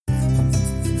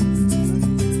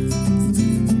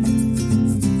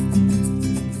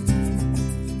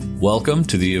Welcome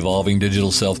to the Evolving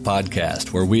Digital Self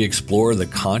podcast, where we explore the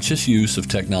conscious use of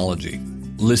technology.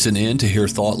 Listen in to hear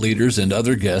thought leaders and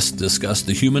other guests discuss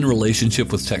the human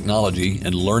relationship with technology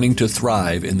and learning to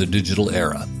thrive in the digital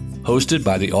era. Hosted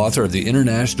by the author of the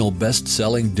international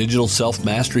best-selling Digital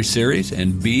Self-Mastery series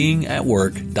and Being at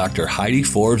Work, Dr. Heidi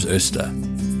Forbes Oste.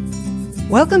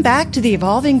 Welcome back to the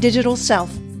Evolving Digital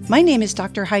Self. My name is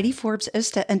Dr. Heidi Forbes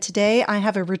Oste, and today I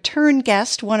have a return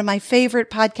guest, one of my favorite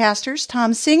podcasters,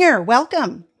 Tom Singer.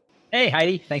 Welcome. Hey,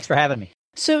 Heidi. Thanks for having me.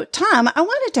 So, Tom, I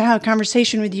wanted to have a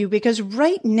conversation with you because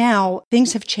right now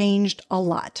things have changed a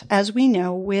lot. As we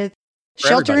know, with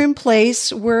shelter in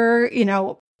place,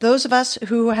 those of us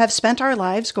who have spent our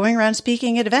lives going around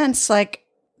speaking at events,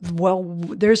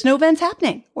 there's no events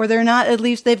happening, or they're not, at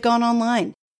least they've gone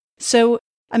online. So,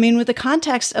 with the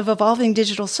context of evolving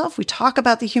digital self, we talk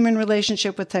about the human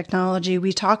relationship with technology.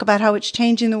 We talk about how it's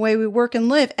changing the way we work and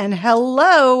live. And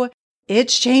hello,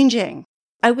 it's changing.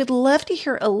 I would love to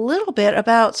hear a little bit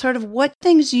about sort of what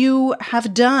things you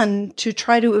have done to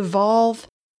try to evolve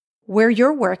where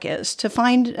your work is, to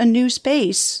find a new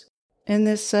space in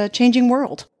this changing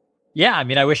world. Yeah,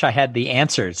 I wish I had the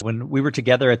answers. When we were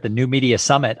together at the New Media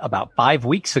Summit about 5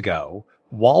 weeks ago,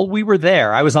 while we were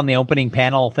there, I was on the opening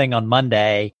panel thing on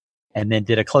Monday and then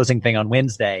did a closing thing on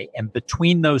Wednesday. And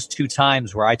between those two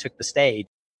times where I took the stage,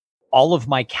 all of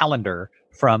my calendar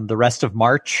from the rest of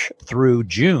March through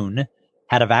June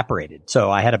had evaporated.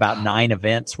 So I had about 9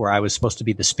 events where I was supposed to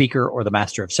be the speaker or the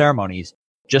master of ceremonies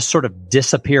just sort of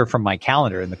disappear from my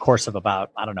calendar in the course of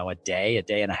about, a day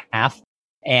and a half.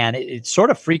 And it sort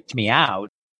of freaked me out,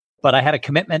 but I had a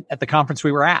commitment at the conference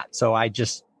we were at. So I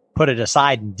just put it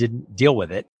aside and didn't deal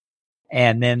with it.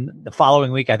 And then the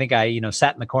following week, I think I,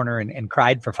 sat in the corner and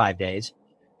cried for 5 days.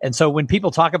 And so when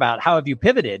people talk about how have you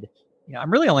pivoted,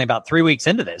 I'm really only about 3 weeks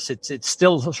into this. It's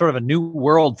still sort of a new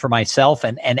world for myself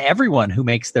and everyone who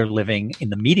makes their living in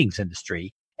the meetings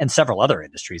industry and several other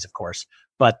industries, of course.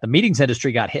 But the meetings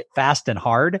industry got hit fast and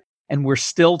hard, and we're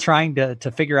still trying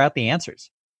to figure out the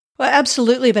answers. Well,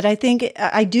 absolutely. But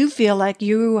I do feel like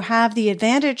you have the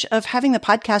advantage of having the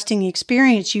podcasting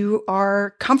experience. You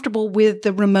are comfortable with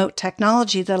the remote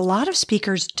technology that a lot of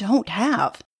speakers don't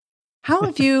have. How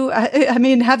have you,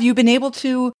 have you been able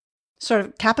to sort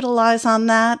of capitalize on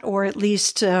that, or at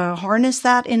least harness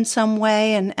that in some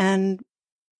way? And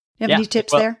you have any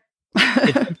tips there?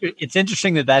 It's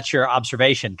interesting that that's your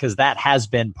observation, because that has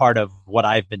been part of what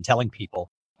I've been telling people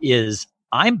is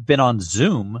I've been on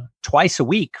Zoom twice a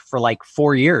week for like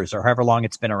 4 years or however long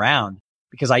it's been around,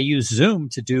 because I use Zoom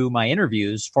to do my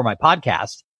interviews for my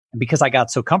podcast. And because I got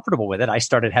so comfortable with it, I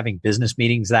started having business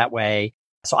meetings that way.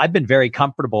 So I've been very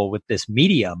comfortable with this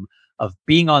medium of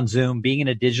being on Zoom, being in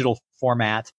a digital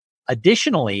format.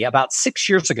 Additionally, about 6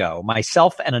 years ago,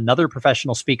 myself and another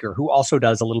professional speaker who also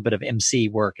does a little bit of MC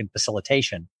work and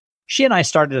facilitation, she and I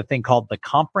started a thing called the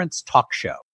Conference Talk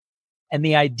Show. And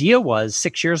the idea was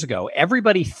 6 years ago,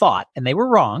 everybody thought, and they were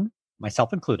wrong,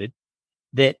 myself included,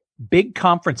 that big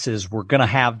conferences were going to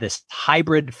have this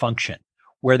hybrid function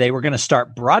where they were going to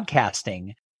start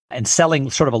broadcasting and selling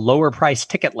sort of a lower price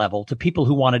ticket level to people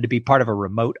who wanted to be part of a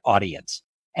remote audience.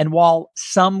 And while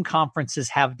some conferences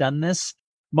have done this,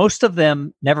 most of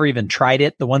them never even tried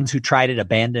it. The ones who tried it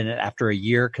abandoned it after a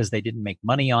year because they didn't make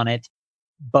money on it.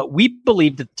 But we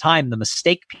believed at the time the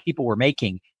mistake people were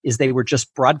making is they were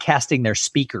just broadcasting their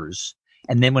speakers.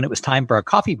 And then when it was time for a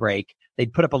coffee break,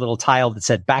 they'd put up a little tile that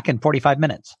said back in 45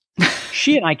 minutes.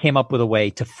 She and I came up with a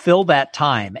way to fill that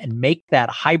time and make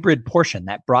that hybrid portion,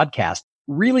 that broadcast,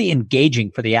 really engaging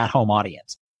for the at-home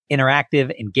audience,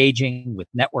 interactive, engaging with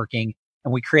networking.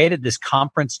 And we created this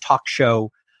conference talk show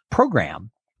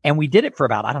program. And we did it for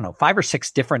about, 5 or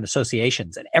 6 different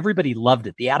associations. And everybody loved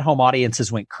it. The at-home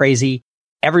audiences went crazy.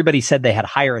 Everybody said they had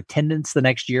higher attendance the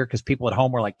next year because people at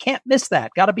home were like, can't miss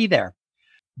that, got to be there.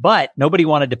 But nobody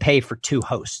wanted to pay for 2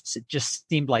 hosts. It just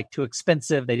seemed like too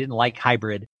expensive. They didn't like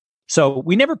hybrid. So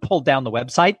we never pulled down the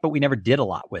website, but we never did a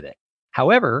lot with it.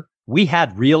 However, we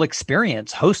had real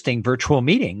experience hosting virtual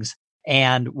meetings,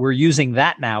 and we're using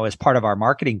that now as part of our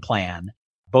marketing plan,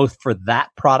 both for that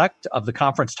product of the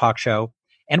conference talk show.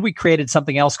 And we created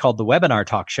something else called the webinar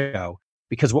talk show,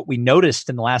 because what we noticed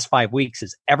in the last 5 weeks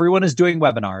is everyone is doing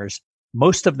webinars.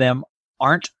 Most of them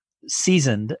aren't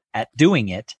seasoned at doing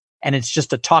it. And it's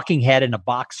just a talking head in a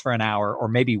box for an hour, or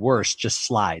maybe worse, just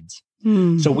slides.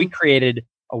 Mm-hmm. So we created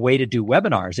a way to do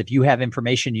webinars. If you have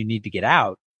information you need to get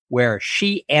out, where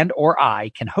she and or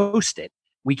I can host it,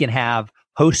 we can have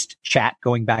host chat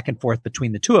going back and forth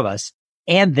between the two of us.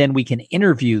 And then we can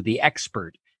interview the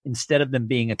expert instead of them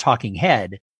being a talking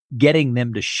head, getting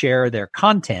them to share their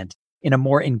content in a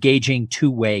more engaging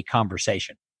two-way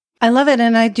conversation. I love it.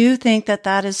 And I do think that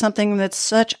that is something that's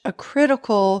such a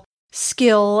critical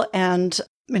skill and,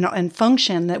 and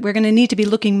function that we're going to need to be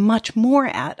looking much more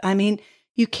at. I mean,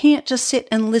 you can't just sit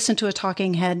and listen to a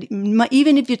talking head,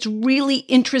 even if it's really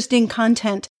interesting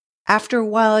content. After a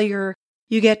while, you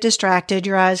get distracted,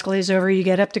 your eyes glaze over, you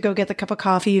get up to go get the cup of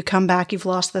coffee, you come back, you've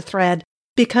lost the thread,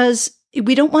 because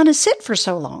we don't want to sit for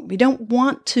so long. We don't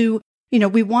want to,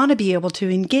 we want to be able to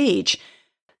engage.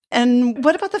 And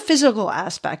what about the physical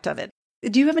aspect of it?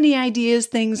 Do you have any ideas,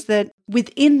 things that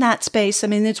within that space? I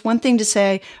mean, it's one thing to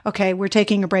say, okay, we're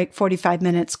taking a break, 45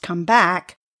 minutes, come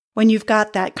back. When you've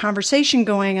got that conversation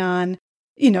going on,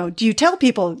 do you tell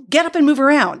people, get up and move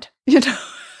around?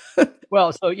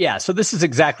 Well, so this is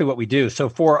exactly what we do. So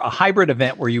for a hybrid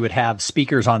event where you would have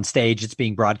speakers on stage, it's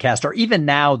being broadcast, or even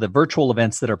now the virtual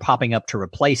events that are popping up to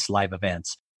replace live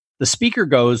events, the speaker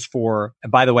goes for,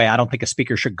 and by the way, I don't think a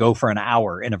speaker should go for an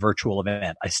hour in a virtual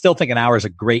event. I still think an hour is a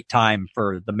great time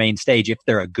for the main stage if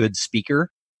they're a good speaker.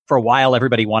 For a while,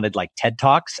 everybody wanted like TED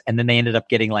Talks, and then they ended up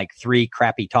getting like 3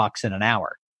 crappy talks in an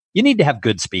hour. You need to have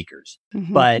good speakers,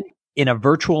 but in a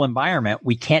virtual environment,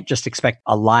 we can't just expect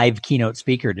a live keynote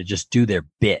speaker to just do their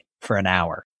bit for an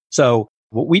hour. So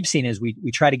what we've seen is we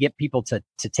try to get people to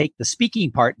take the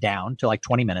speaking part down to like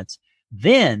 20 minutes.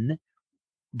 Then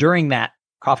during that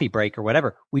coffee break or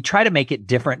whatever, we try to make it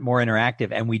different, more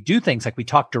interactive. And we do things like we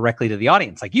talk directly to the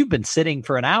audience. Like, you've been sitting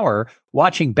for an hour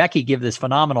watching Becky give this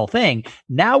phenomenal thing.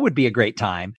 Now would be a great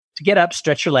time to get up,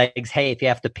 stretch your legs. Hey, if you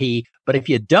have to pee, but if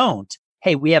you don't,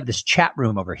 hey, we have this chat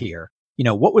room over here.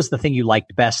 What was the thing you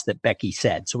liked best that Becky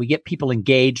said? So we get people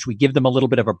engaged. We give them a little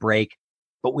bit of a break,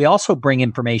 but we also bring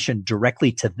information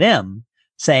directly to them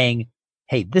saying,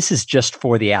 hey, this is just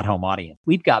for the at-home audience.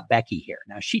 We've got Becky here.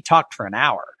 Now, she talked for an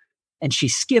hour and she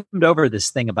skimmed over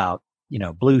this thing about,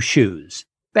 blue shoes.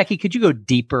 Becky, could you go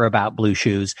deeper about blue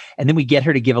shoes? And then we get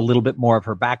her to give a little bit more of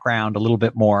her background, a little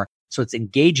bit more. So it's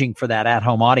engaging for that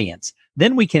at-home audience.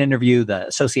 Then we can interview the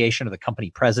association or the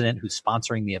company president who's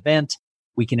sponsoring the event.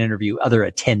 We can interview other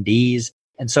attendees.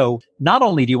 And so not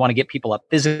only do you want to get people up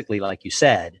physically, like you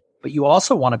said, but you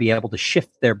also want to be able to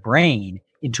shift their brain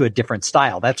into a different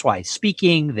style. That's why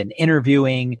speaking, then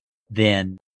interviewing,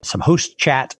 then some host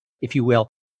chat, if you will,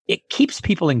 it keeps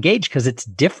people engaged because it's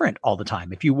different all the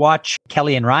time. If you watch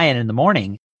Kelly and Ryan in the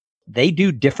morning, they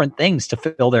do different things to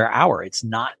fill their hour. It's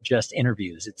not just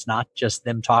interviews. It's not just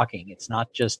them talking. It's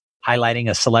not just highlighting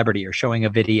a celebrity or showing a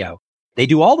video. They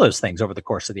do all those things over the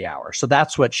course of the hour. So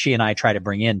that's what she and I try to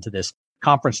bring into this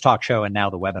conference talk show and now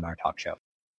the webinar talk show.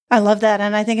 I love that.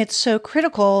 And I think it's so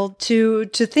critical to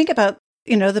think about,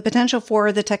 the potential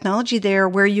for the technology there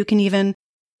where you can even,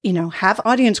 have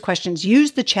audience questions,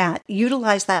 use the chat,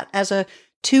 utilize that as a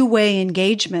two-way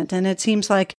engagement. And it seems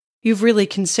like you've really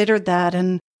considered that.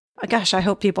 And gosh, I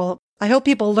hope people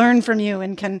learn from you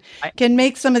and can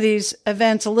make some of these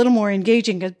events a little more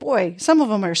engaging because boy, some of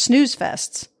them are snooze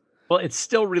fests. Well, it's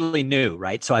still really new,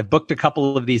 right? So I've booked a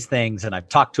couple of these things and I've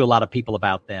talked to a lot of people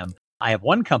about them. I have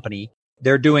one company,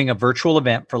 they're doing a virtual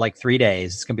event for like 3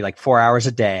 days. It's going to be like 4 hours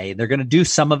a day. They're going to do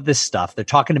some of this stuff. They're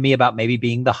talking to me about maybe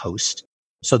being the host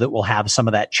so that we'll have some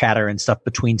of that chatter and stuff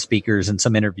between speakers and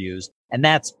some interviews. And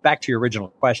that's back to your original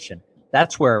question.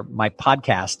 That's where my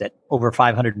podcast at over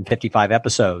 555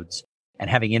 episodes and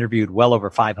having interviewed well over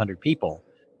 500 people,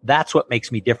 that's what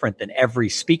makes me different than every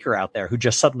speaker out there who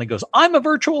just suddenly goes, I'm a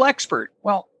virtual expert.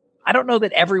 Well, I don't know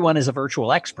that everyone is a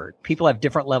virtual expert. People have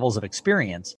different levels of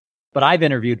experience, but I've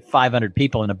interviewed 500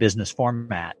 people in a business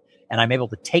format, and I'm able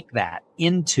to take that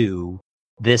into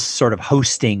this sort of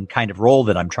hosting kind of role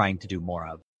that I'm trying to do more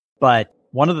of. But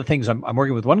one of the things I'm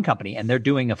working with one company, and they're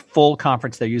doing a full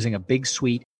conference. They're using a big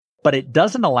suite, but it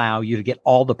doesn't allow you to get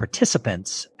all the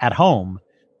participants at home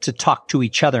to talk to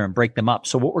each other and break them up.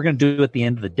 So what we're going to do at the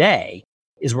end of the day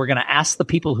is we're going to ask the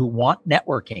people who want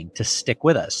networking to stick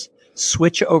with us,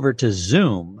 switch over to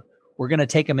Zoom. We're going to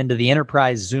take them into the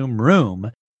enterprise Zoom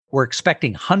room. We're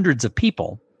expecting hundreds of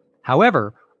people.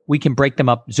 However, we can break them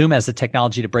up. Zoom has the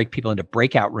technology to break people into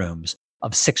breakout rooms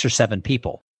of 6 or 7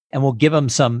 people. And we'll give them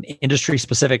some industry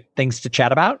specific things to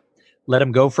chat about, let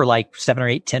them go for like 7 or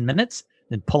 8, 10 minutes,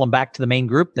 then pull them back to the main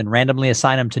group, then randomly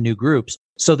assign them to new groups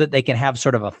so that they can have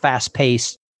sort of a fast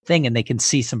paced thing and they can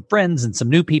see some friends and some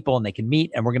new people and they can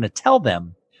meet. And we're going to tell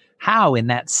them how in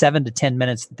that 7 to 10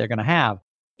 minutes that they're going to have,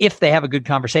 if they have a good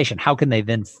conversation, how can they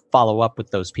then follow up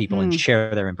with those people and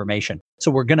share their information?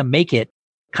 So we're going to make it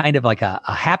kind of like a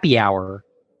happy hour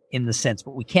in the sense,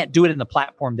 but we can't do it in the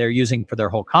platform they're using for their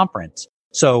whole conference.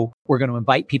 So we're going to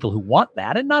invite people who want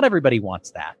that. And not everybody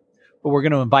wants that, but we're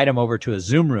going to invite them over to a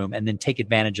Zoom room and then take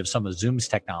advantage of some of Zoom's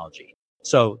technology.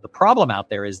 So the problem out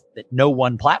there is that no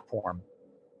one platform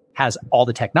has all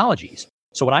the technologies.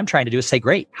 So what I'm trying to do is say,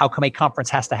 great, how come a conference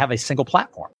has to have a single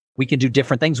platform? We can do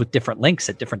different things with different links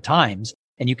at different times,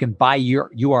 and you can buy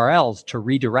your URLs to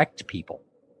redirect people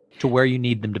to where you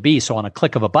need them to be. So on a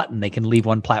click of a button, they can leave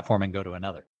one platform and go to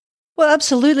another. Well,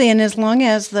 absolutely. And as long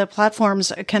as the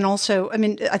platforms can also,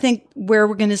 I think where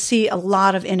we're going to see a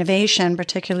lot of innovation,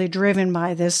 particularly driven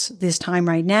by this time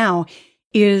right now,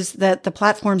 is that the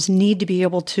platforms need to be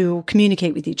able to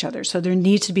communicate with each other. So there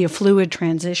needs to be a fluid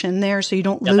transition there so you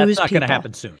don't lose people. That's not going to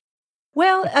happen soon.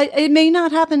 Well, it may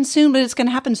not happen soon, but it's going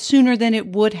to happen sooner than it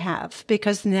would have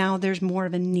because now there's more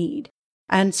of a need.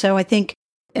 And so I think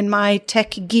in my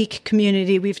tech geek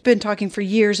community, we've been talking for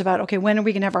years about, okay, when are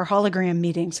we going to have our hologram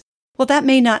meetings? Well, that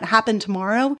may not happen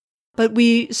tomorrow, but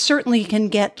we certainly can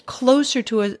get closer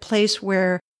to a place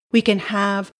where we can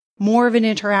have more of an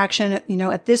interaction.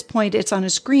 At this point, it's on a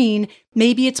screen.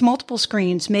 Maybe it's multiple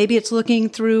screens. Maybe it's looking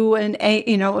through a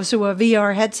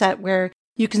VR headset where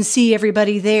you can see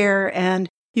everybody there and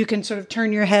you can sort of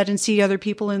turn your head and see other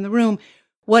people in the room.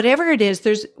 Whatever it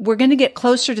is, we're going to get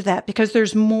closer to that because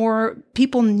there's more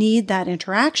people need that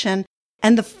interaction.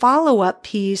 And the follow-up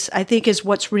piece, I think, is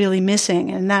what's really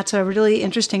missing. And that's a really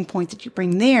interesting point that you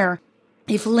bring there.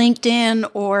 If LinkedIn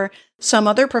or some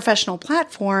other professional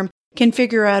platform can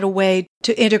figure out a way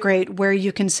to integrate where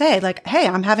you can say, like, hey,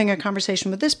 I'm having a conversation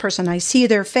with this person. I see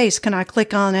their face. Can I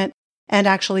click on it and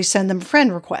actually send them a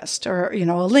friend request or, a link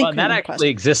request? That actually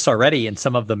exists already in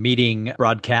some of the meeting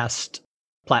broadcast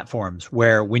platforms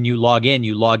where when you log in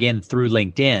through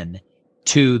LinkedIn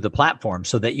to the platform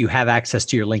so that you have access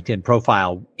to your LinkedIn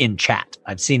profile in chat.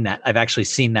 I've seen that. I've actually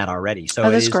seen that already. So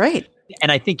that's great.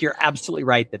 And I think you're absolutely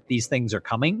right that these things are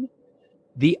coming.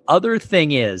 The other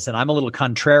thing is, and I'm a little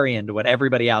contrarian to what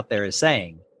everybody out there is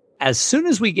saying, as soon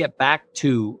as we get back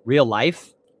to real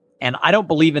life, and I don't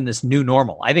believe in this new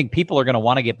normal. I think people are going to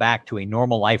want to get back to a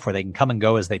normal life where they can come and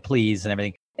go as they please and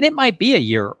everything. And it might be a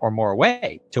year or more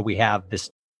away till we have this.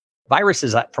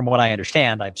 Viruses, from what I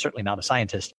understand, I'm certainly not a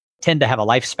scientist, tend to have a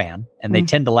lifespan and they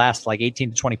tend to last like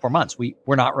 18 to 24 months.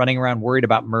 We're not running around worried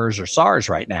about MERS or SARS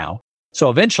right now. So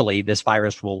eventually this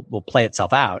virus will play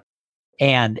itself out.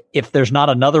 And if there's not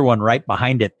another one right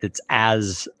behind it that's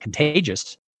as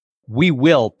contagious,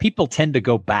 people tend to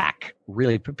go back.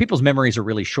 Really, people's memories are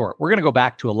really short. We're going to go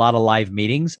back to a lot of live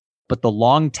meetings, but the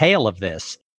long tail of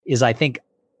this is, I think,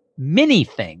 many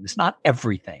things, not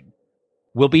everything,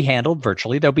 will be handled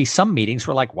virtually. There'll be some meetings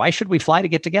where like, why should we fly to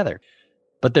get together?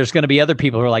 But there's going to be other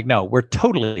people who are like, no, we're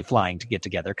totally flying to get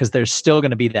together because there's still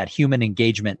going to be that human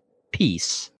engagement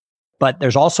piece. But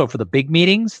there's also, for the big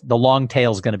meetings, the long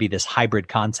tail is going to be this hybrid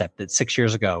concept that 6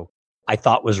 years ago I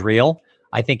thought was real.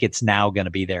 I think it's now going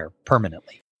to be there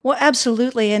permanently. Well,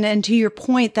 absolutely. And to your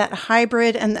point, that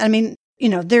hybrid, and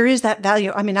there is that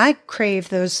value. I crave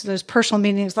those personal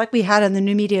meetings like we had in the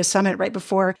New Media Summit right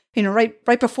before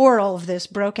all of this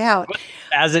broke out.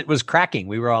 As it was cracking,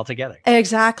 we were all together.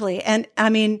 Exactly. And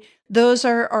those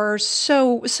are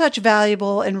such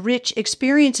valuable and rich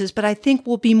experiences, but I think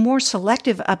we'll be more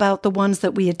selective about the ones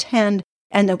that we attend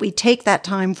and that we take that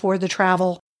time for the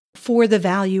travel, for the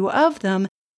value of them.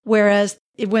 Whereas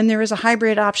when there is a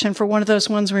hybrid option for one of those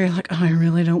ones where you're like, oh, I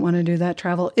really don't want to do that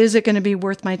travel. Is it going to be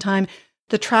worth my time?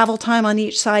 The travel time on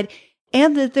each side.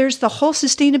 And that there's the whole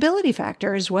sustainability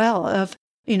factor as well of,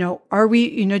 are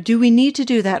we, do we need to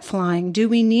do that flying? Do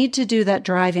we need to do that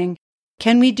driving?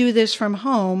 Can we do this from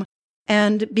home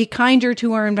and be kinder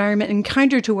to our environment and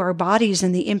kinder to our bodies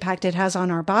and the impact it has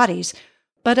on our bodies?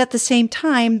 But at the same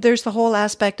time, there's the whole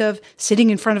aspect of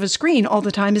sitting in front of a screen all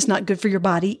the time is not good for your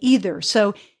body either.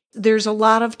 So there's a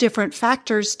lot of different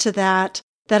factors to that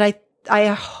I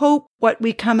hope what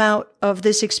we come out of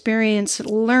this experience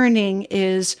learning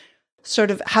is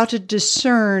sort of how to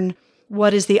discern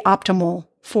what is the optimal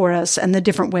for us and the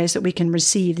different ways that we can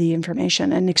receive the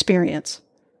information and experience.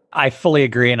 I fully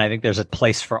agree. And I think there's a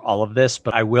place for all of this.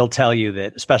 But I will tell you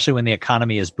that, especially when the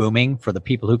economy is booming, for the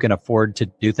people who can afford to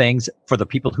do things, for the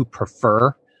people who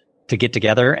prefer to get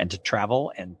together and to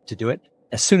travel and to do it,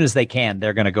 as soon as they can,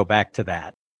 they're going to go back to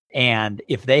that. And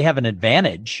if they have an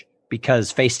advantage,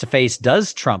 because face-to-face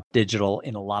does trump digital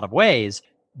in a lot of ways,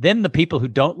 then the people who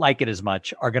don't like it as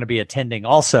much are going to be attending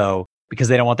also because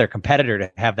they don't want their competitor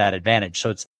to have that advantage.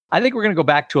 So I think we're going to go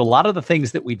back to a lot of the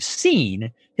things that we've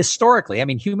seen historically.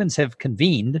 Humans have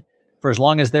convened for as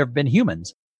long as there have been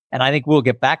humans. And I think we'll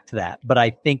get back to that. But I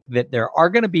think that there are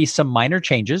going to be some minor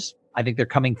changes. I think they're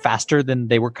coming faster than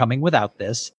they were coming without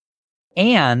this.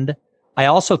 And I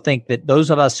also think that those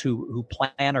of us who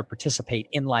plan or participate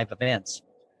in live events,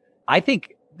 I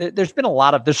think there's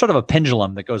sort of a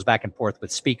pendulum that goes back and forth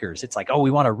with speakers. It's like, oh,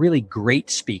 we want a really great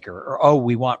speaker, or, oh,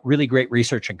 we want really great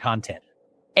research and content.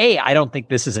 I don't think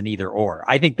this is an either or.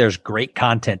 I think there's great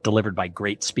content delivered by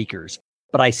great speakers,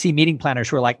 but I see meeting planners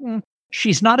who are like,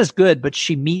 she's not as good, but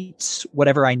she meets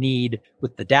whatever I need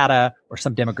with the data or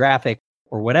some demographic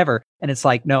or whatever. And it's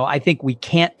like, no, I think we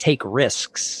can't take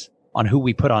risks on who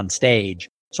we put on stage.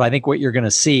 So I think what you're going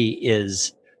to see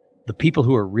is the people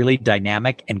who are really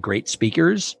dynamic and great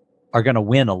speakers are going to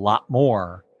win a lot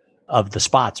more of the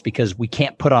spots because we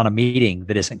can't put on a meeting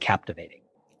that isn't captivating.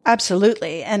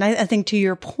 Absolutely. And I think to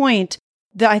your point,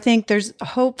 that I think there's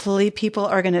hopefully people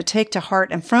are going to take to heart,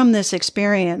 and from this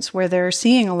experience where they're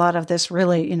seeing a lot of this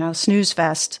really, snooze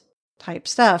fest type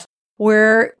stuff,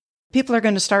 where people are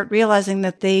going to start realizing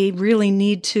that they really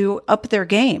need to up their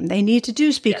game. They need to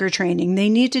do speaker training. They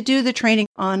need to do the training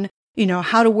on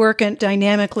how to work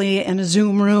dynamically in a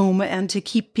Zoom room and to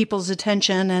keep people's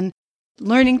attention and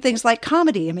learning things like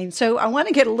comedy. I mean, so I want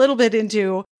to get a little bit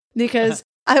into, because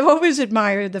I've always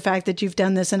admired the fact that you've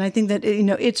done this. And I think that,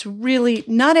 it's really,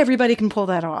 not everybody can pull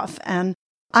that off. And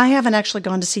I haven't actually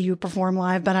gone to see you perform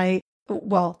live, but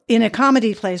in a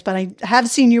comedy place, but I have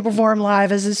seen you perform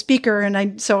live as a speaker.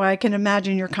 And so I can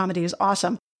imagine your comedy is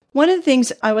awesome. One of the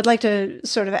things I would like to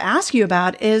sort of ask you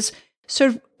about is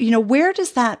sort of, where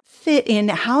does that fit in?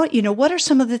 How, what are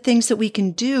some of the things that we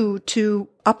can do to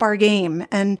up our game?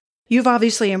 And you've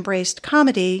obviously embraced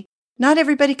comedy. Not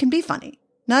everybody can be funny.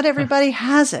 Not everybody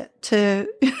has it to.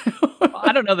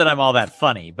 I don't know that I'm all that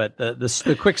funny, but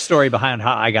the quick story behind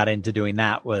how I got into doing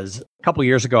that was a couple of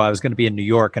years ago. I was going to be in New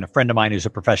York, and a friend of mine who's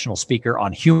a professional speaker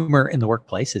on humor in the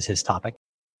workplace is his topic.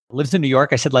 Lives in New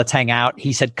York. I said, let's hang out.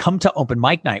 He said, come to open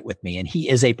mic night with me. And he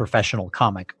is a professional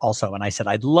comic also. And I said,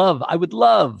 I would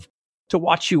love to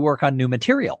watch you work on new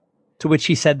material. To which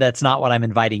he said, that's not what I'm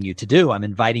inviting you to do. I'm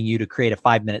inviting you to create a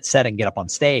 5-minute set and get up on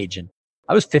stage. And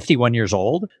I was 51 years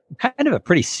old. I'm kind of a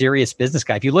pretty serious business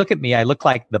guy. If you look at me, I look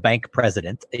like the bank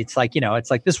president. It's like,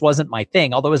 this wasn't my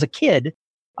thing. Although as a kid,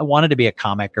 I wanted to be a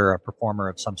comic or a performer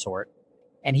of some sort.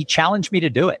 And he challenged me to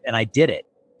do it. And I did it.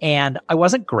 And I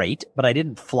wasn't great, but I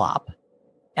didn't flop.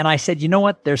 And I said, you know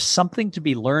what? There's something to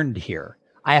be learned here.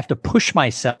 I have to push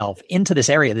myself into this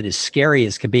area that is scary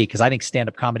as can be, because I think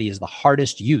stand-up comedy is the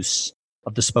hardest use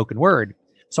of the spoken word.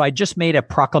 So I just made a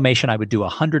proclamation I would do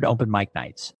 100 open mic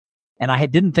nights. And I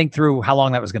didn't think through how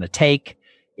long that was going to take.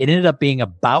 It ended up being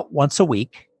about once a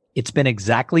week. It's been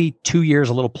exactly 2 years,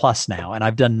 a little plus now, and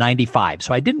I've done 95.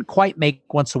 So I didn't quite make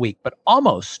once a week, but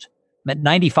almost meant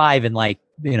 95 in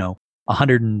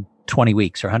 120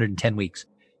 weeks or 110 weeks.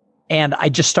 And I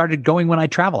just started going when I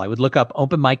travel. I would look up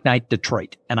open mic night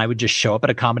Detroit, and I would just show up at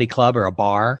a comedy club or a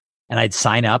bar, and I'd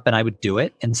sign up and I would do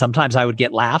it. And sometimes I would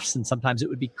get laughs and sometimes it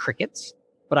would be crickets,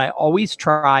 but I always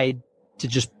tried to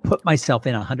just put myself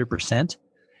in 100%.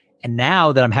 And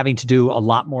now that I'm having to do a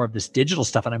lot more of this digital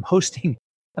stuff, and I'm hosting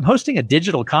a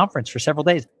digital conference for several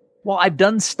days. Well, I've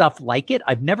done stuff like it.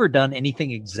 I've never done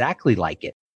anything exactly like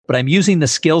it, but I'm using the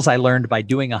skills I learned by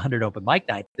doing 100 open mic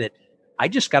nights that I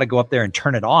just got to go up there and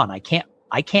turn it on. I can't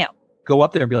go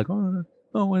up there and be like,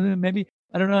 maybe,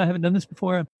 I don't know. I haven't done this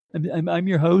before. I'm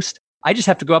your host. I just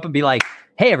have to go up and be like,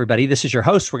 hey, everybody, this is your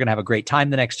host. We're going to have a great time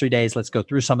the next 3 days. Let's go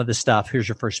through some of this stuff. Here's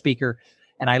your first speaker.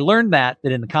 And I learned that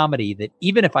in the comedy, that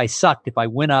even if I sucked, if I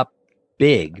went up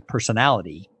big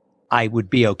personality, I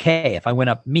would be okay. If I went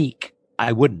up meek,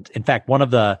 I wouldn't. In fact, one of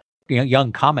the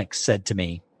young comics said to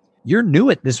me, you're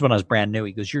new at this. When I was brand new,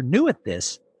 he goes, you're new at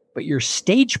this, but your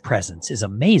stage presence is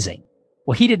amazing.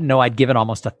 Well, he didn't know I'd given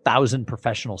almost 1,000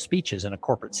 professional speeches in a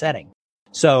corporate setting.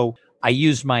 So I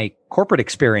used my corporate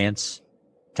experience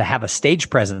to have a stage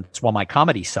presence while my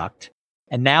comedy sucked.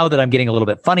 And now that I'm getting a little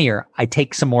bit funnier, I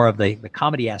take some more of the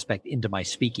comedy aspect into my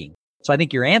speaking. So I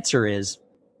think your answer is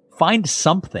find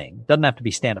something, doesn't have to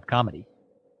be stand-up comedy,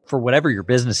 for whatever your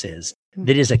business is,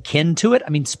 that is akin to it. I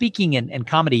mean, speaking and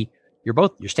comedy, you're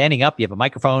standing up, you have a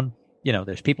microphone,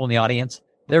 there's people in the audience.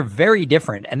 They're very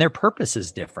different and their purpose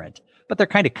is different, but they're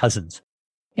kind of cousins.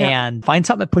 Yeah. And find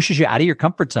something that pushes you out of your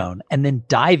comfort zone and then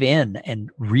dive in and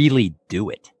really do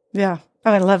it. Yeah.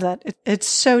 Oh, I love that. It's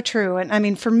so true. And I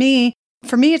mean, for me,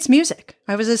 it's music.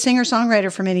 I was a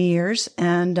singer-songwriter for many years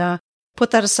and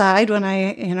put that aside when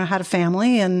I, had a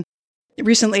family, and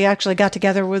recently actually got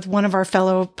together with one of our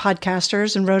fellow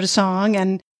podcasters and wrote a song,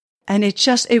 and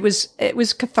it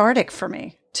was cathartic for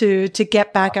me to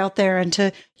get back out there and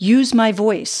to use my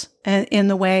voice in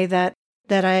the way that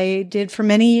I did for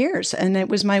many years. And it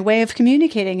was my way of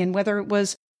communicating, and whether it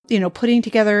was, putting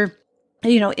together,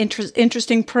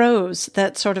 interesting prose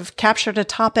that sort of captured a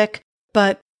topic,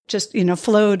 but just,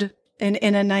 flowed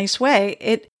in a nice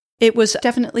way. It was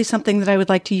definitely something that I would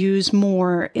like to use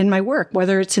more in my work,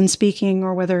 whether it's in speaking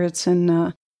or whether it's in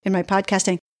my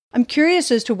podcasting. I'm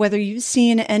curious as to whether you've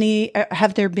seen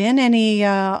have there been any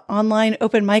online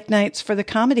open mic nights for the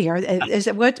comedy?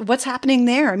 What's happening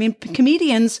there? I mean,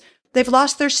 comedians, they've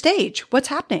lost their stage. What's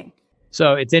happening?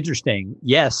 So it's interesting.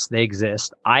 Yes, they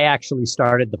exist. I actually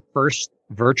started the first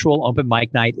virtual open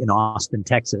mic night in Austin,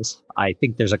 Texas. I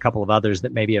think there's a couple of others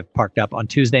that maybe have parked up on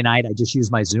Tuesday night. I just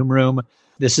used my Zoom room.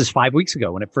 This is 5 weeks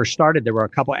ago. When it first started, there were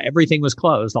everything was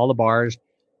closed, all the bars.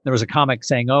 There was a comic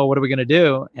saying, "Oh, what are we going to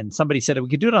do?" And somebody said, "We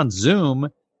could do it on Zoom."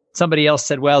 Somebody else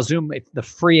said, "Well, Zoom, if the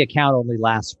free account only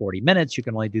lasts 40 minutes, you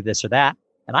can only do this or that."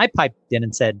 And I piped in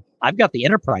and said, "I've got the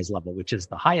enterprise level, which is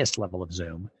the highest level of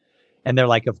Zoom." And they're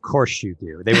like, "Of course you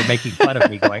do." They were making fun of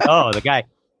me going, "Oh, the guy,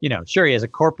 sure, he has a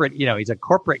corporate, he's a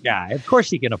corporate guy. Of course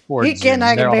he can afford Zoom.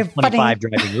 They're all 25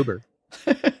 driving Uber."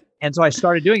 And so I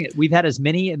started doing it. We've had as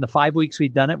many in the 5 weeks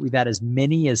we've done it. We've had as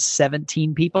many as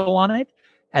 17 people on it,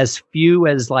 as few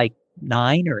as like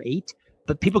 9 or 8,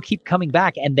 but people keep coming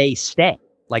back and they stay.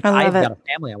 Like I've got a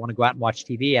family. I want to go out and watch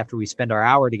TV after we spend our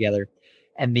hour together.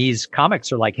 And these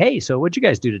comics are like, "Hey, so what'd you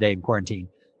guys do today in quarantine?"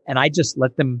 And I just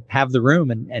let them have the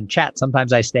room and chat.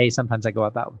 Sometimes I stay, sometimes I go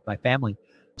out with my family.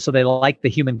 So they like the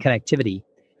human connectivity.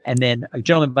 And then a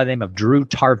gentleman by the name of Drew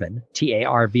Tarvin,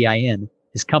 Tarvin,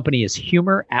 his company is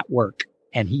Humor at Work.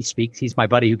 And he speaks. He's my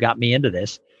buddy who got me into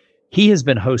this. He has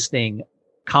been hosting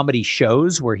comedy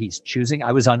shows where he's choosing.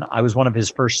 I was one of his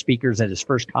first speakers at his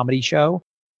first comedy show.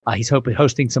 He's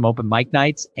hosting some open mic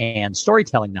nights and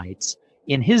storytelling nights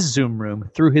in his Zoom room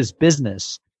through his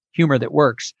business, Humor That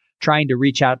Works, trying to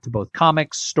reach out to both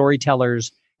comics,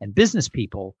 storytellers, and business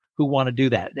people who want to do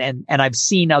that. And I've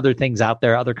seen other things out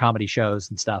there, other comedy shows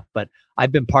and stuff, but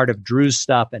I've been part of Drew's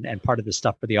stuff and part of the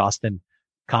stuff for the Austin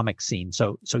comic scene.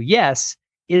 So yes,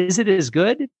 is it as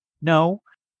good? No.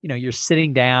 You're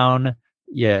sitting down.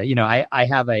 Yeah. I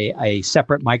have a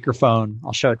separate microphone.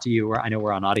 I'll show it to you. I know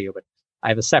we're on audio, but I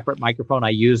have a separate microphone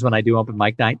I use when I do open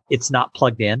mic night. It's not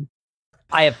plugged in.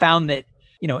 I have found that,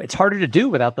 it's harder to do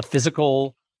without the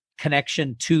physical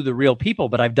connection to the real people,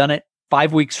 but I've done it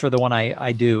 5 weeks for the one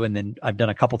I do. And then I've done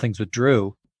a couple things with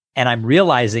Drew, and I'm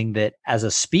realizing that as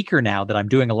a speaker now that I'm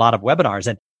doing a lot of webinars,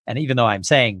 and even though I'm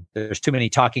saying there's too many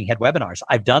talking head webinars,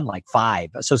 I've done like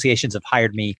 5. Associations have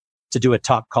hired me to do a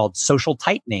talk called Social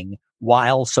Tightening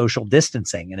While Social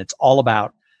Distancing. And it's all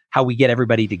about how we get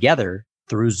everybody together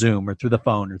through Zoom or through the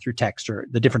phone or through text or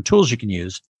the different tools you can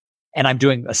use. And I'm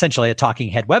doing essentially a talking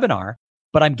head webinar,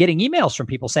 but I'm getting emails from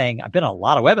people saying, "I've been on a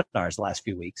lot of webinars the last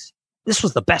few weeks. This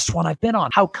was the best one I've been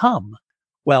on. How come?"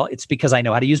 Well, it's because I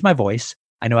know how to use my voice.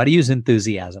 I know how to use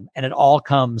enthusiasm. And it all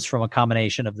comes from a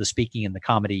combination of the speaking and the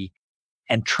comedy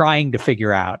and trying to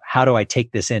figure out, how do I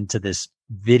take this into this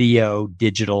video,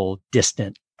 digital,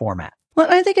 distant format? Well,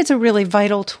 I think it's a really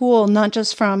vital tool, not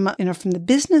just from the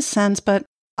business sense, but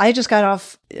I just got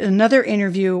off another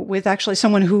interview with actually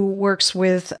someone who works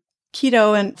with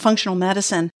keto and functional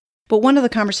medicine. But one of the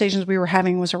conversations we were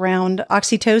having was around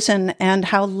oxytocin and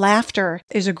how laughter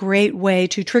is a great way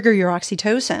to trigger your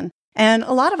oxytocin. And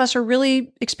a lot of us are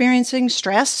really experiencing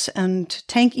stress and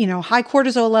high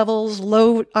cortisol levels,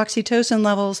 low oxytocin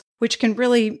levels, which can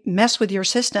really mess with your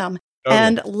system. Oh,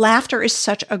 and laughter is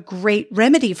such a great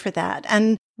remedy for that.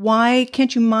 And why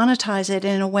can't you monetize it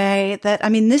in a way that,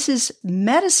 this is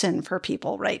medicine for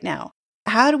people right now.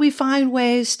 How do we find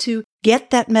ways to get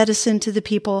that medicine to the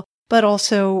people, but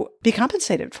also be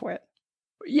compensated for it?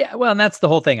 Yeah, well, and that's the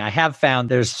whole thing. I have found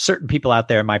there's certain people out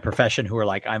there in my profession who are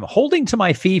like, "I'm holding to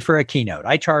my fee for a keynote.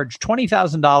 I charge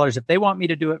 $20,000. If they want me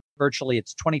to do it virtually,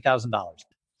 it's $20,000.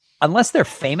 Unless they're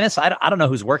famous, I don't know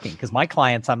who's working, because my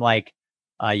clients, I'm like,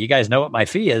 "You guys know what my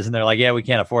fee is?" And they're like, "Yeah, we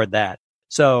can't afford that."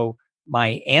 So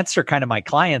my answer kind of my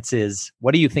clients is,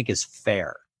 what do you think is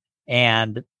fair?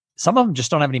 And some of them just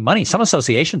don't have any money. Some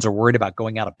associations are worried about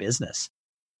going out of business.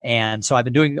 And so I've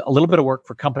been doing a little bit of work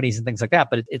for companies and things like that,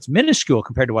 but it's minuscule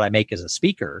compared to what I make as a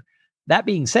speaker. That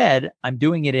being said, I'm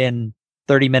doing it in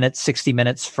 30 minutes, 60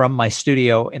 minutes from my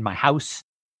studio in my house.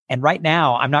 And right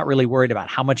now, I'm not really worried about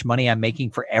how much money I'm making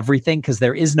for everything, because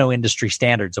there is no industry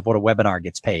standards of what a webinar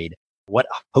gets paid, what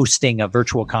hosting a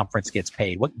virtual conference gets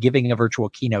paid, what giving a virtual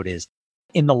keynote is.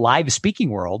 In the live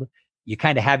speaking world, you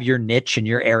kind of have your niche in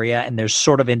your area, and there's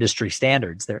sort of industry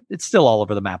standards there. It's still all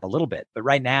over the map a little bit, but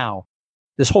right now,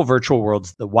 this whole virtual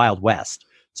world's the Wild West.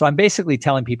 So I'm basically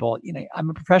telling people, I'm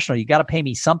a professional. You got to pay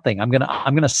me something. I'm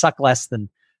gonna suck less than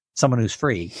someone who's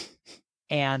free.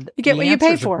 And you get what you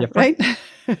pay for, right?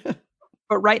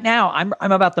 But right now, I'm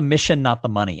about the mission, not the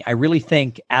money. I really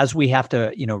think as we have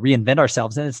to, reinvent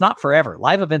ourselves, and it's not forever.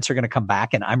 Live events are going to come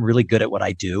back, and I'm really good at what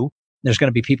I do. There's going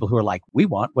to be people who are like, we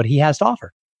want what he has to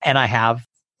offer. And I have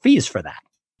fees for that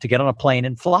to get on a plane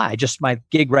and fly. Just my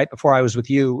gig right before I was with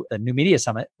you, the New Media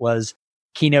Summit, was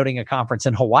keynoting a conference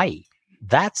in Hawaii.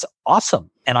 That's awesome.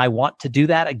 And I want to do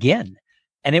that again.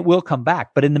 And it will come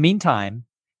back. But in the meantime,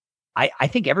 I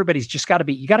think everybody's just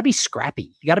you got to be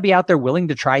scrappy. You got to be out there willing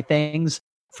to try things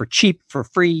for cheap, for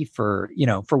free, for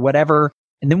whatever.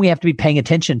 And then we have to be paying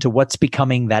attention to what's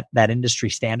becoming that industry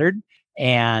standard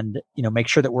and, make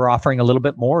sure that we're offering a little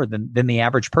bit more than the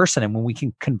average person. And when we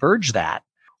can converge that,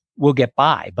 we'll get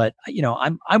by. But,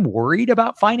 I'm worried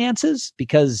about finances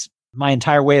because my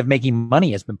entire way of making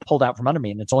money has been pulled out from under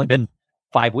me and it's only been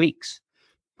 5 weeks.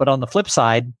 But on the flip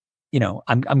side,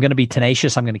 I'm going to be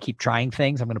tenacious. I'm going to keep trying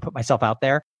things. I'm going to put myself out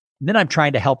there. And then I'm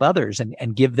trying to help others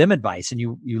and give them advice. And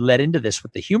you led into this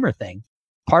with the humor thing.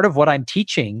 Part of what I'm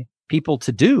teaching people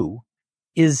to do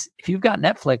is if you've got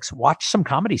Netflix, watch some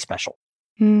comedy special.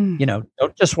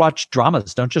 Don't just watch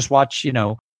dramas. Don't just watch,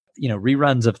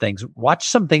 reruns of things. Watch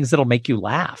some things that'll make you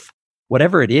laugh.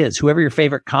 Whatever it is, whoever your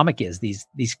favorite comic is,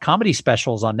 these comedy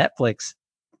specials on Netflix.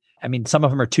 I mean, some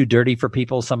of them are too dirty for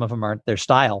people. Some of them aren't their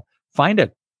style. Find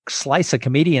a slice of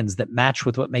comedians that match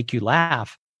with what make you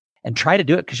laugh and try to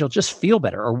do it because you'll just feel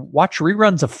better. Or watch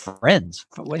reruns of Friends,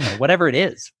 whatever it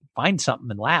is. Find something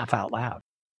and laugh out loud.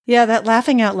 Yeah, that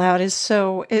laughing out loud is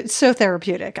it's so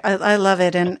therapeutic. I love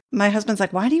it. And my husband's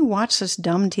like, why do you watch this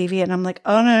dumb TV? And I'm like,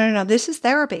 oh, no. This is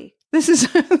therapy. This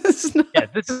is not. Yeah,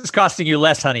 this is costing you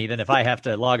less, honey, than if I have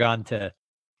to log on to,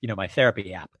 my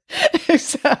therapy app.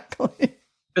 Exactly.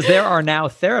 Because there are now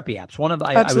therapy apps.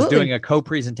 I was doing a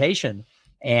co-presentation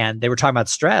and they were talking about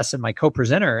stress, and my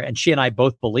co-presenter and she and I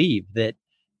both believe that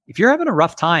if you're having a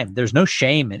rough time, there's no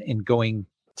shame in going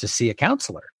to see a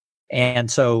counselor.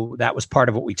 And so that was part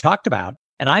of what we talked about.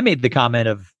 And I made the comment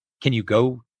of, can you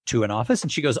go to an office?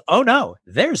 And she goes, oh no,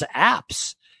 there's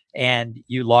apps. And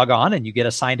you log on and you get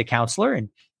assigned a counselor and,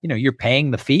 you're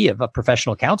paying the fee of a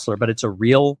professional counselor, but it's a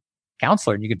real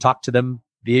counselor and you can talk to them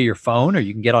via your phone or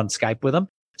you can get on Skype with them.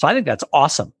 So I think that's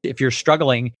awesome. If you're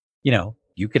struggling,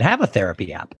 you could have a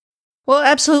therapy app. Well,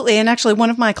 absolutely. And actually, one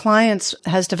of my clients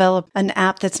has developed an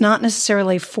app that's not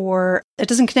necessarily it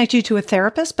doesn't connect you to a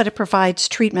therapist, but it provides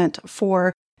treatment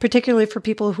particularly for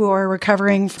people who are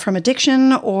recovering from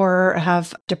addiction or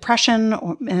have depression,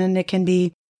 and it can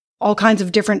be all kinds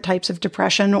of different types of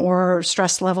depression or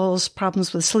stress levels,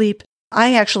 problems with sleep.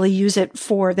 I actually use it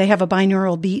they have a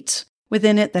binaural beats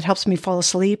within it that helps me fall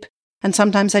asleep. And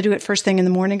sometimes I do it first thing in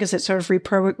the morning because it sort of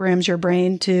reprograms your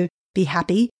brain to be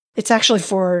happy. It's actually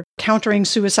for countering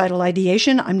suicidal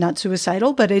ideation. I'm not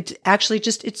suicidal, but it actually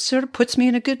it sort of puts me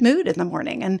in a good mood in the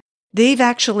morning. And they've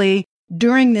actually,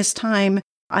 during this time,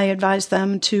 I advise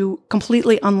them to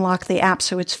completely unlock the app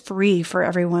so it's free for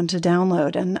everyone to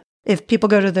download. And if people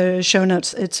go to the show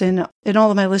notes, it's in all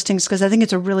of my listings because I think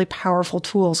it's a really powerful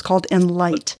tool. It's called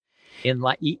Enlight.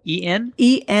 E-N?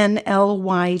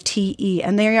 Enlyte.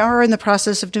 And they are in the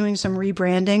process of doing some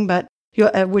rebranding, but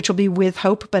which will be with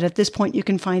Hope. But at this point, you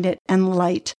can find it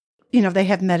Enlight. They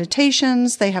have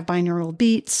meditations, they have binaural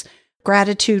beats,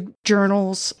 gratitude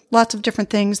journals, lots of different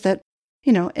things that,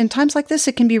 in times like this,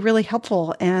 it can be really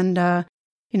helpful. And,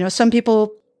 some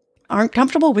people aren't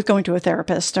comfortable with going to a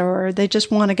therapist or they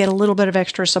just want to get a little bit of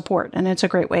extra support. And it's a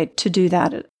great way to do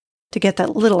that, to get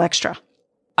that little extra.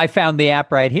 I found the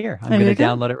app right here. I'm going to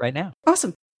download it right now.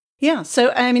 Awesome. Yeah.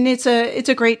 So, I mean, it's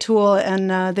a great tool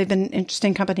and they've been an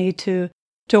interesting company to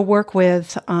work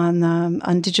with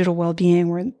on digital well-being.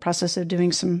 We're in the process of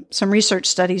doing some research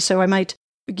studies. So I might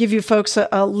give you folks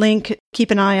a link.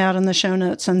 Keep an eye out on the show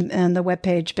notes and the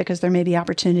webpage because there may be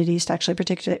opportunities to actually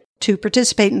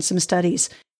participate in some studies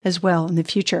as well in the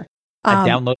future. I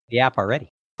downloaded the app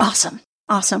already. Awesome.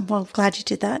 Well, glad you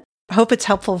did that. I hope it's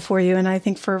helpful for you. And I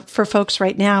think for folks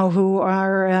right now who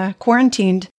are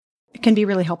quarantined, it can be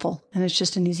really helpful. And it's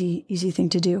just an easy thing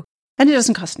to do. And it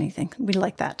doesn't cost anything. We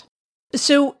like that.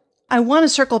 So I want to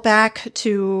circle back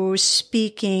to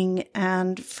speaking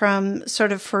and from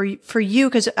sort of for you,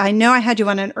 because I know I had you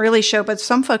on an early show, but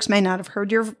some folks may not have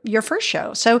heard your first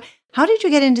show. So how did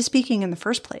you get into speaking in the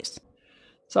first place?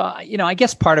 So, I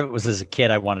guess part of it was as a kid,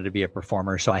 I wanted to be a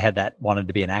performer. So I had wanted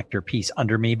to be an actor piece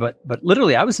under me, but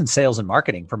literally I was in sales and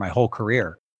marketing for my whole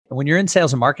career. And when you're in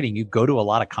sales and marketing, you go to a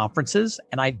lot of conferences.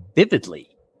 And I vividly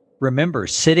remember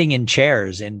sitting in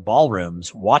chairs in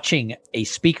ballrooms, watching a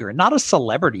speaker, not a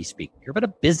celebrity speaker, but a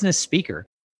business speaker,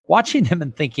 watching them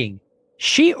and thinking,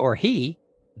 she or he,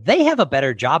 they have a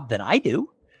better job than I do.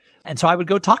 And so I would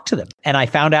go talk to them. And I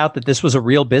found out that this was a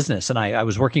real business. And I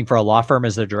was working for a law firm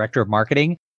as the director of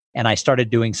marketing. And I started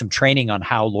doing some training on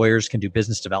how lawyers can do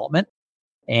business development.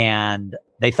 And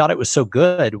they thought it was so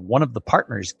good. One of the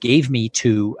partners gave me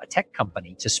to a tech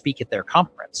company to speak at their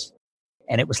conference.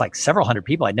 And it was like several hundred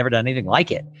people. I'd never done anything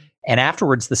like it. And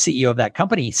afterwards, the CEO of that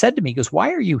company said to me, he goes,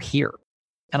 "Why are you here?"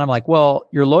 And I'm like, "Well,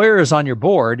 your lawyer is on your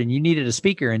board and you needed a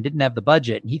speaker and didn't have the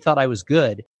budget." And he thought I was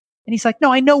good. And he's like,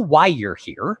 "No, I know why you're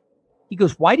here." He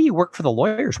goes, "Why do you work for the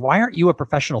lawyers? Why aren't you a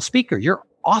professional speaker? You're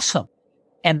awesome."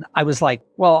 And I was like,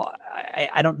 "Well,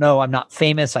 I don't know. I'm not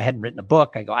famous. I hadn't written a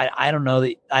book." I go, I don't know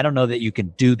that you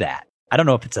can do that. I don't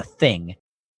know if it's a thing."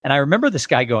 And I remember this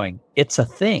guy going, "It's a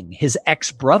thing." His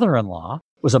ex-brother-in-law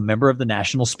was a member of the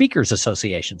National Speakers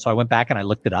Association. So I went back and I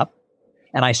looked it up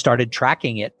and I started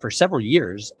tracking it for several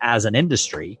years as an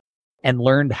industry and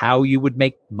learned how you would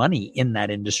make money in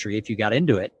that industry if you got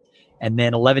into it. And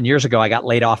then 11 years ago, I got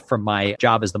laid off from my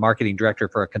job as the marketing director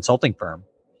for a consulting firm.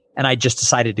 And I just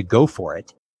decided to go for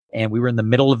it. And we were in the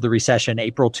middle of the recession.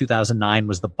 April 2009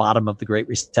 was the bottom of the Great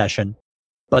Recession.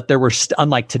 But there were,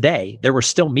 unlike today, there were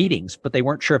still meetings, but they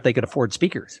weren't sure if they could afford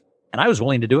speakers. And I was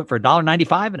willing to do it for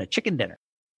 $1.95 and a chicken dinner.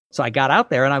 So I got out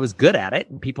there and I was good at it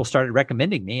and people started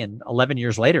recommending me. And 11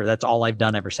 years later, that's all I've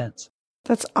done ever since.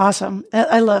 That's awesome.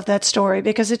 I love that story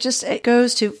because it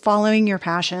goes to following your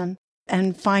passion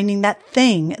and finding that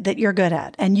thing that you're good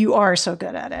at. And you are so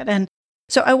good at it. And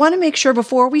so I want to make sure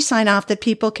before we sign off that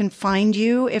people can find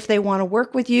you if they want to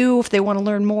work with you, if they want to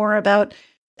learn more about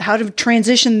how to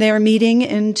transition their meeting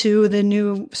into the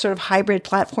new sort of hybrid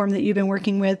platform that you've been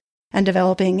working with and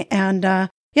developing. And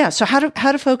so how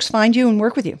do folks find you and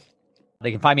work with you?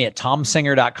 They can find me at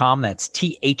tomsinger.com. That's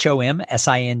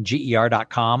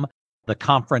THOMSINGER.com. The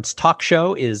conference talk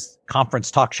show is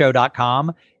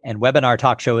conferencetalkshow.com. And webinar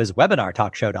talk show is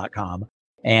webinartalkshow.com.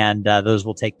 And those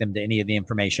will take them to any of the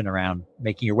information around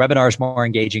making your webinars more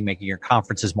engaging, making your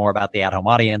conferences more about the at-home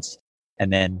audience.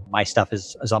 And then my stuff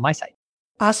is on my site.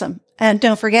 Awesome. And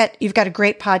don't forget, you've got a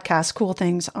great podcast, Cool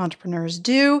Things Entrepreneurs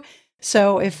Do.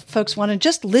 So if folks want to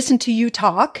just listen to you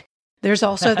talk, there's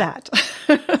also that.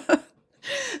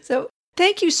 So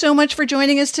thank you so much for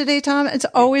joining us today, Tom. It's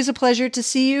always a pleasure to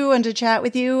see you and to chat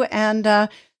with you. And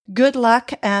good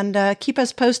luck and keep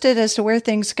us posted as to where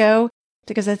things go,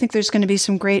 because I think there's going to be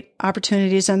some great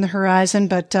opportunities on the horizon.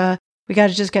 But we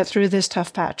got to just get through this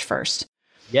tough patch first.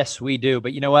 Yes, we do.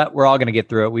 But you know what? We're all going to get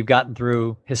through it. We've gotten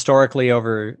through historically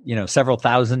over, several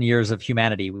thousand years of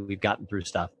humanity. We've gotten through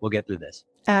stuff. We'll get through this.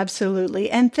 Absolutely.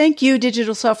 And thank you,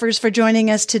 Digital Selfers, for joining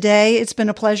us today. It's been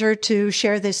a pleasure to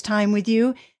share this time with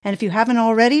you. And if you haven't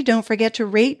already, don't forget to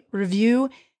rate, review,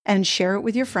 and share it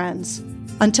with your friends.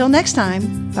 Until next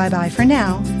time, bye-bye for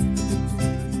now.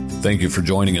 Thank you for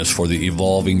joining us for the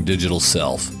Evolving Digital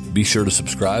Self. Be sure to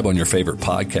subscribe on your favorite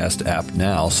podcast app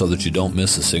now so that you don't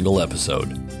miss a single episode.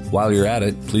 While you're at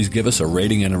it, please give us a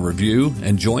rating and a review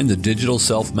and join the Digital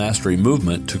Self-Mastery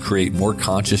movement to create more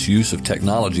conscious use of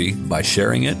technology by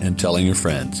sharing it and telling your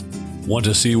friends. Want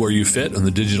to see where you fit on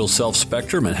the digital self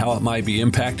spectrum and how it might be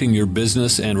impacting your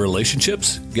business and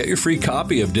relationships? Get your free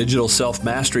copy of Digital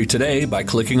Self-Mastery today by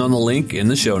clicking on the link in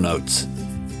the show notes.